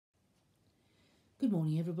Good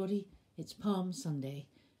morning, everybody. It's Palm Sunday,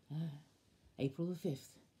 April the 5th,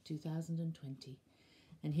 2020.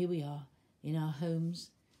 And here we are in our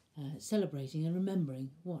homes celebrating and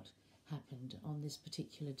remembering what happened on this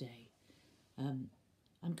particular day.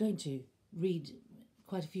 I'm going to read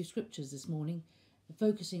quite a few scriptures this morning,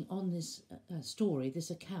 focusing on this story,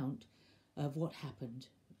 this account of what happened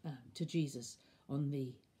to Jesus on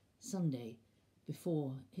the Sunday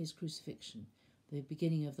before his crucifixion, the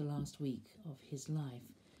beginning of the last week of his life.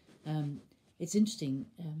 It's interesting,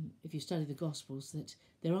 if you study the Gospels, that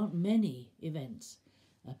there aren't many events,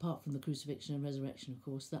 apart from the crucifixion and resurrection, of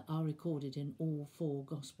course, that are recorded in all four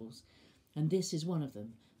Gospels. And this is one of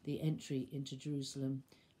them, the entry into Jerusalem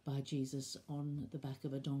by Jesus on the back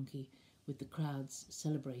of a donkey with the crowds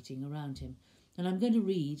celebrating around him. And I'm going to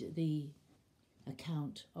read the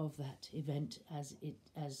account of that event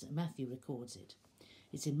as Matthew records it.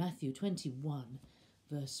 It's in Matthew 21,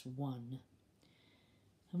 verse 1.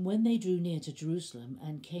 And when they drew near to Jerusalem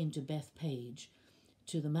and came to Bethphage,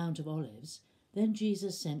 to the Mount of Olives, then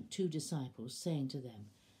Jesus sent 2 disciples, saying to them,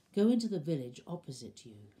 Go into the village opposite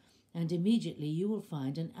you, and immediately you will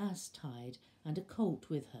find an ass tied and a colt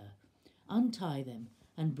with her. Untie them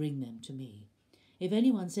and bring them to me. If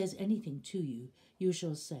anyone says anything to you, you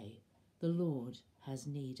shall say, The Lord has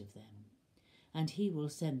need of them, and he will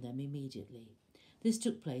send them immediately. This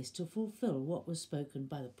took place to fulfill what was spoken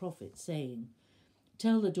by the prophet, saying,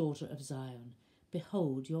 Tell the daughter of Zion,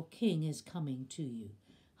 Behold, your king is coming to you,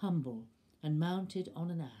 humble and mounted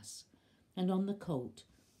on an ass, and on the colt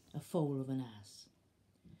a foal of an ass.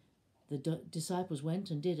 The disciples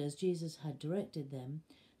went and did as Jesus had directed them.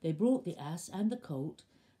 They brought the ass and the colt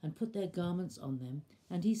and put their garments on them,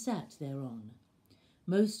 and he sat thereon.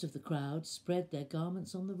 Most of the crowd spread their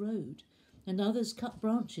garments on the road, and others cut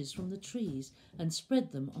branches from the trees and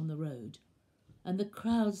spread them on the road. And the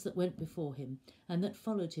crowds that went before him and that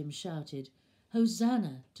followed him shouted,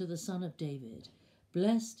 Hosanna to the Son of David!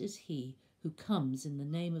 Blessed is he who comes in the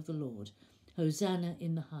name of the Lord! Hosanna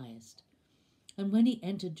in the highest! And when he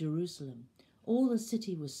entered Jerusalem, all the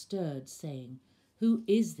city was stirred, saying, Who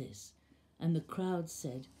is this? And the crowd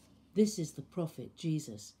said, This is the prophet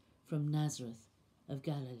Jesus from Nazareth of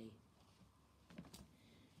Galilee.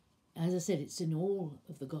 As I said, it's in all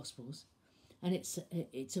of the Gospels, and it's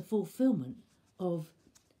a fulfillment of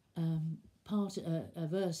a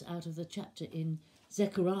verse out of the chapter in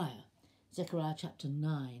Zechariah chapter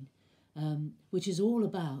 9, which is all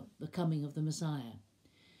about the coming of the Messiah.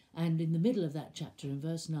 And in the middle of that chapter, in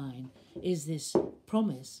verse 9, is this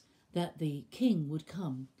promise that the king would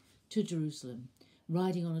come to Jerusalem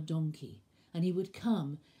riding on a donkey, and he would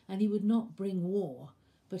come and he would not bring war,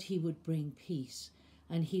 but he would bring peace.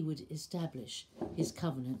 And he would establish his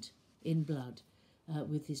covenant in blood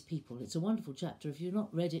with his people. It's a wonderful chapter. If you've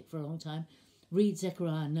not read it for a long time, read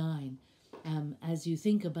Zechariah 9 as you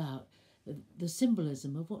think about the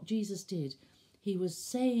symbolism of what Jesus did. He was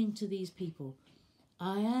saying to these people,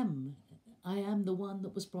 I am the one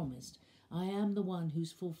that was promised. I am the one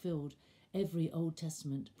who's fulfilled every Old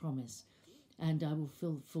Testament promise, and I will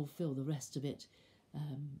fulfill the rest of it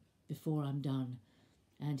before I'm done.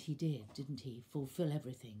 And he did, didn't he? Fulfill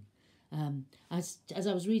everything. As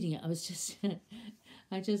I was reading it,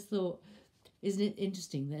 I just thought, isn't it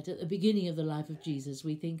interesting that at the beginning of the life of Jesus,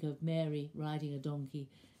 we think of Mary riding a donkey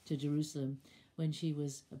to Jerusalem when she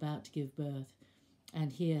was about to give birth.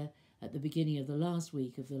 And here, at the beginning of the last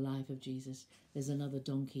week of the life of Jesus, there's another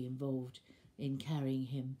donkey involved in carrying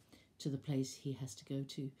him to the place he has to go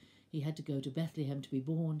to. He had to go to Bethlehem to be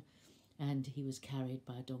born, and he was carried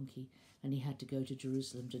by a donkey, and he had to go to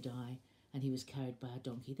Jerusalem to die, and he was carried by a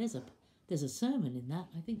donkey. There's a sermon in that,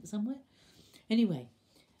 I think, somewhere. Anyway,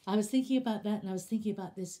 I was thinking about that, and I was thinking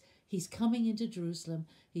about this. He's coming into Jerusalem,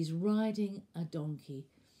 he's riding a donkey,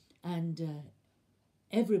 and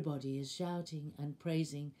everybody is shouting and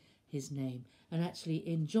praising his name. And actually,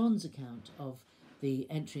 in John's account of the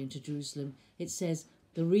entry into Jerusalem, it says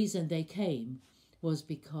the reason they came was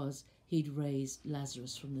because he'd raised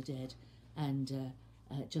Lazarus from the dead, and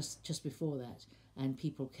just before that, and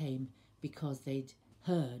people came because they'd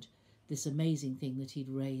heard this amazing thing that he'd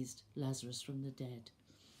raised Lazarus from the dead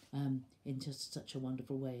in just such a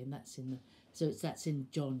wonderful way. And that's in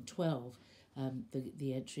John 12,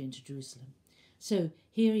 the entry into Jerusalem. So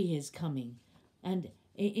here he is coming, and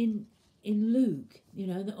in Luke,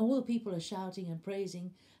 all the people are shouting and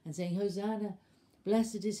praising and saying, Hosanna,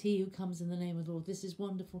 blessed is he who comes in the name of the Lord. This is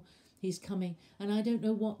wonderful. He's coming. And I don't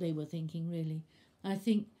know what they were thinking, really. I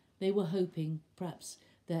think they were hoping, perhaps,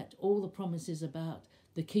 that all the promises about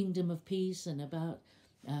the kingdom of peace and about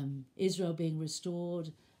Israel being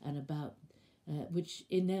restored and about which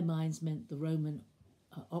in their minds meant the Roman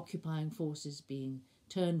occupying forces being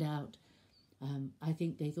turned out. I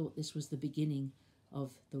think they thought this was the beginning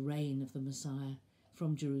of the reign of the Messiah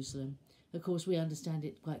from Jerusalem. Of course, we understand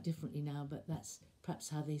it quite differently now, but that's perhaps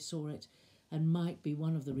how they saw it, and might be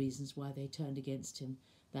one of the reasons why they turned against him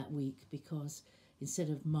that week, because instead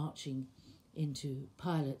of marching into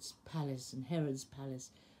Pilate's palace and Herod's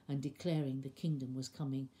palace and declaring the kingdom was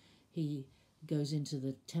coming, he goes into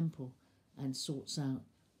the temple and sorts out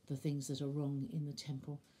the things that are wrong in the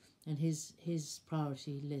temple. And his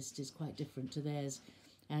priority list is quite different to theirs.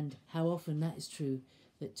 And how often that is true,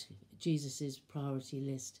 that Jesus's priority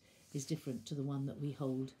list is different to the one that we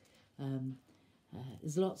hold.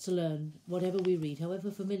 There's lots to learn. Whatever we read,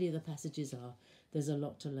 however familiar the passages are, there's a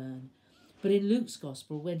lot to learn. But in Luke's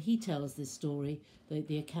Gospel, when he tells this story,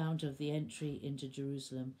 the account of the entry into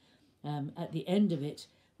Jerusalem, at the end of it,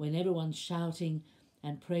 when everyone's shouting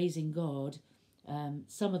and praising God,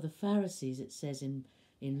 some of the Pharisees, it says in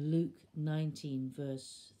Luke 19,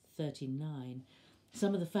 verse 39,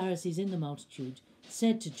 some of the Pharisees in the multitude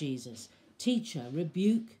said to Jesus, "Teacher,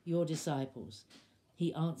 rebuke your disciples."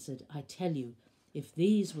 He answered, "I tell you, if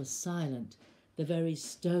these were silent, the very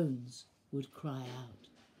stones would cry out."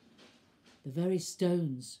 The very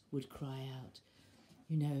stones would cry out,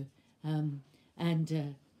 you know.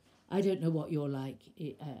 I don't know what you're like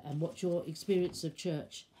and what your experience of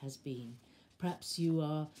church has been. Perhaps you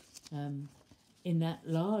are in that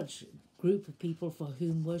large group of people for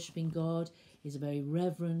whom worshipping God is a very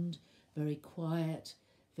reverent, very quiet,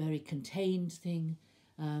 very contained thing.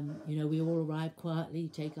 We all arrive quietly,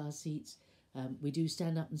 take our seats. We do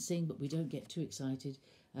stand up and sing, but we don't get too excited.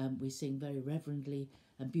 We sing very reverently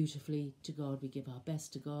and beautifully to God. We give our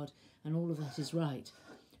best to God, and all of that is right.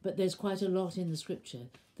 But there's quite a lot in the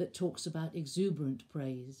scripture that talks about exuberant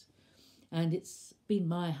praise. And it's been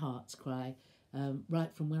my heart's cry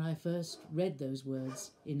right from when I first read those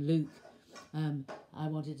words in Luke. I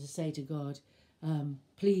wanted to say to God,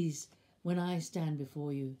 please, when I stand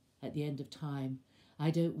before you at the end of time,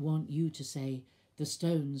 I don't want you to say, "The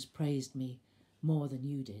stones praised me more than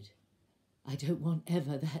you did." I don't want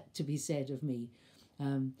ever that to be said of me.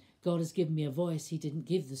 God has given me a voice. He didn't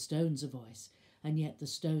give the stones a voice. And yet the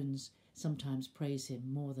stones sometimes praise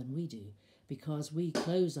him more than we do, because we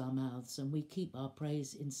close our mouths and we keep our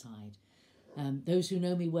praise inside. Those who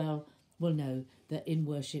know me well will know that in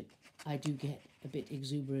worship I do get a bit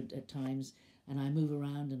exuberant at times, and I move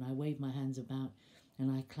around and I wave my hands about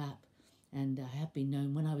and I clap. And I have been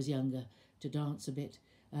known when I was younger to dance a bit,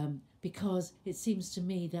 because it seems to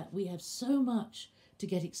me that we have so much to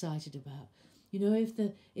get excited about. You know, if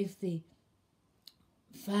the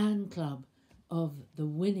fan club of the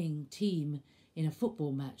winning team in a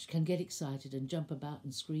football match can get excited and jump about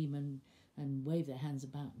and scream and wave their hands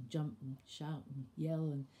about and jump and shout and yell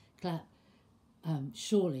and clap,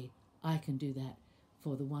 surely I can do that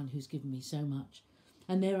for the one who's given me so much.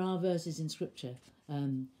 And there are verses in Scripture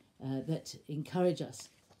that encourage us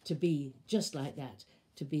to be just like that,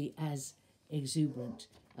 to be as exuberant.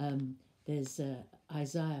 There's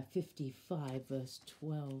Isaiah 55, verse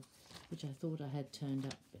 12, which I thought I had turned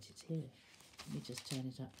up, but it's here. Let me just turn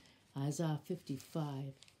it up. Isaiah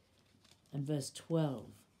 55 and verse 12.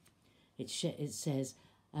 It says,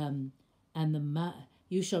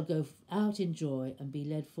 you shall go out in joy and be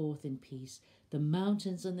led forth in peace. The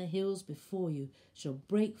mountains and the hills before you shall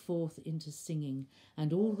break forth into singing,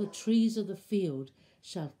 and all the trees of the field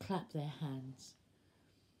shall clap their hands.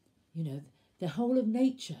 You know, the whole of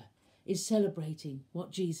nature is celebrating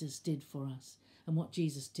what Jesus did for us and what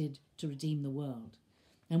Jesus did to redeem the world.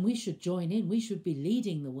 And we should join in. We should be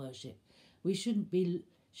leading the worship. We shouldn't be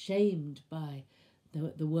shamed by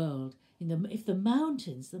the world. If the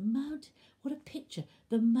mountains, what a picture.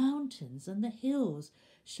 The mountains and the hills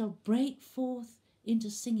shall break forth into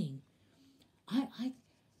singing. I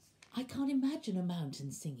can't imagine a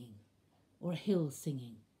mountain singing or a hill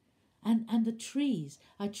singing. And the trees.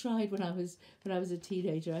 I tried when I was a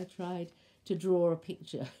teenager, I tried to draw a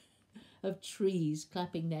picture of trees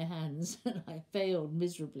clapping their hands, and I failed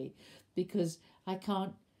miserably because I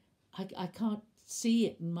can't see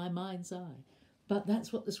it in my mind's eye. But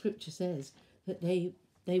that's what the scripture says, that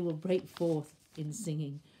they will break forth in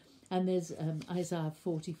singing. And there's Isaiah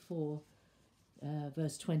 44,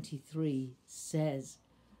 verse 23 says,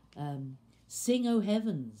 "Sing, O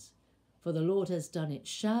heavens, for the Lord has done it.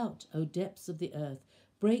 Shout, O depths of the earth.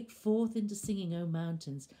 Break forth into singing, O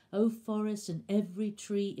mountains, O forest and every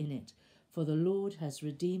tree in it. For the Lord has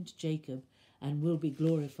redeemed Jacob and will be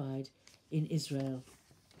glorified in Israel."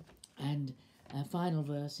 And a final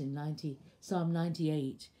verse in Psalm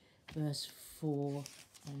 98, verse 4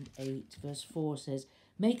 and 8. Verse 4 says,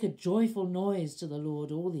 Make a joyful noise to the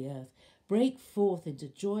Lord, all the earth. Break forth into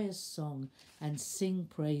joyous song and sing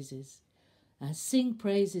praises. Sing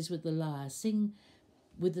praises with the lyre. Sing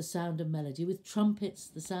with the sound of melody, with trumpets,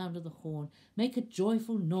 the sound of the horn. Make a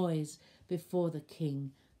joyful noise before the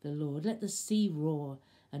King, the Lord. Let the sea roar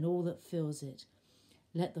and all that fills it.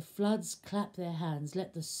 Let the floods clap their hands.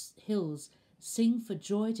 Let the hills sing for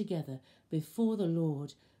joy together before the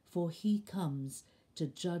Lord, for he comes to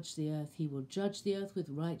judge the earth. He will judge the earth with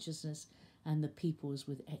righteousness and the peoples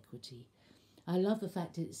with equity. I love the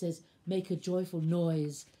fact that it says, make a joyful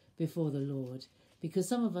noise before the Lord, because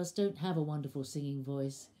some of us don't have a wonderful singing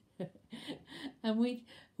voice. And we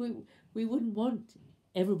wouldn't want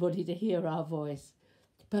everybody to hear our voice.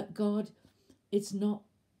 But God, it's not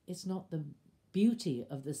the beauty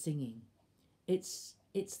of the singing. It's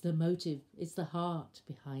the motive, it's the heart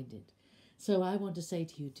behind it. So I want to say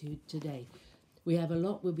to you today, we have a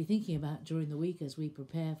lot we'll be thinking about during the week as we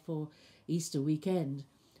prepare for Easter weekend,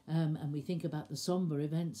 and we think about the somber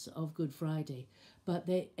events of Good Friday. But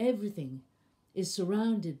everything is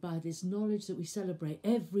surrounded by this knowledge that we celebrate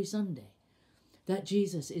every Sunday, that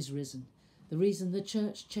Jesus is risen. The reason the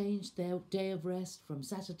church changed their day of rest from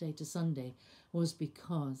Saturday to Sunday was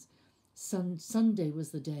because Sunday was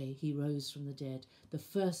the day he rose from the dead. The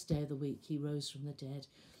first day of the week he rose from the dead.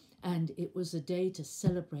 And it was a day to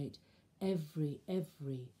celebrate every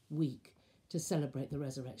week, to celebrate the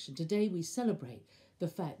resurrection. Today we celebrate the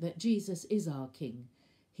fact that Jesus is our King.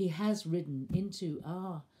 He has ridden into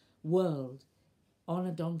our world on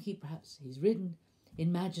a donkey, perhaps. He's ridden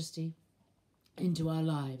in majesty into our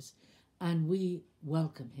lives, and we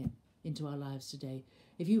welcome him into our lives today.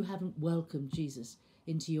 If you haven't welcomed Jesus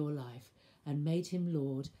into your life and made him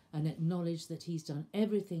Lord and acknowledged that he's done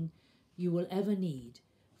everything you will ever need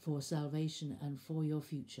for salvation and for your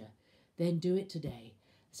future, then do it today,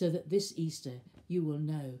 so that this Easter you will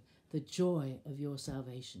know the joy of your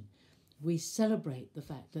salvation. We celebrate the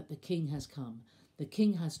fact that the King has come. The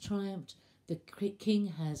King has triumphed. The King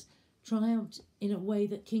has triumphed in a way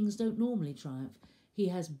that kings don't normally triumph. He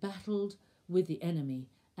has battled with the enemy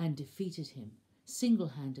and defeated him.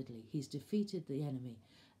 Single-handedly, he's defeated the enemy,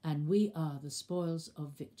 and we are the spoils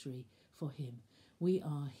of victory for him. We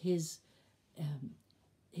are his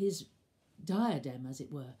diadem, as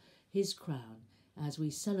it were, his crown, as we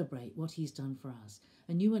celebrate what he's done for us.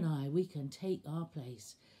 And you and I, we can take our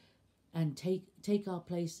place, and take our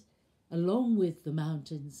place along with the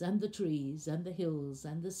mountains and the trees and the hills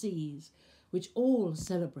and the seas, which all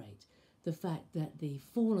celebrate the fact that the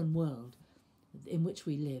fallen world in which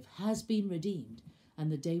we live has been redeemed, and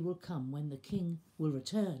the day will come when the King will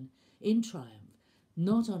return in triumph,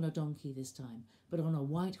 not on a donkey this time, but on a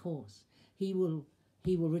white horse. He will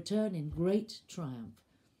return in great triumph,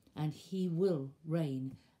 and he will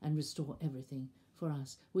reign and restore everything for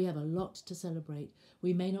us. We have a lot to celebrate.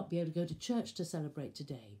 We may not be able to go to church to celebrate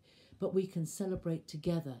today, but we can celebrate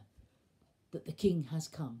together that the King has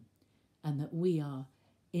come and that we are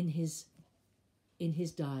in his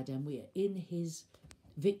diadem. We are in his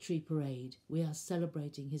victory parade. We are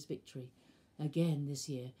celebrating his victory again this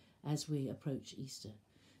year as we approach Easter.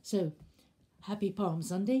 So, happy Palm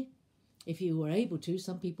Sunday. If you were able to,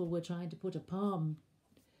 some people were trying to put a palm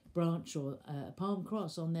branch or a palm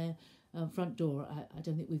cross on their front door. I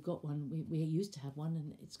don't think we've got one. We used to have one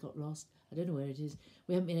and it's got lost. I don't know where it is.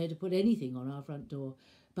 We haven't been able to put anything on our front door.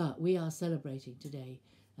 But we are celebrating today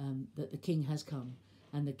that the King has come,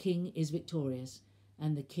 and the King is victorious,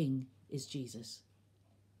 and the King is Jesus.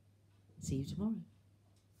 See you tomorrow.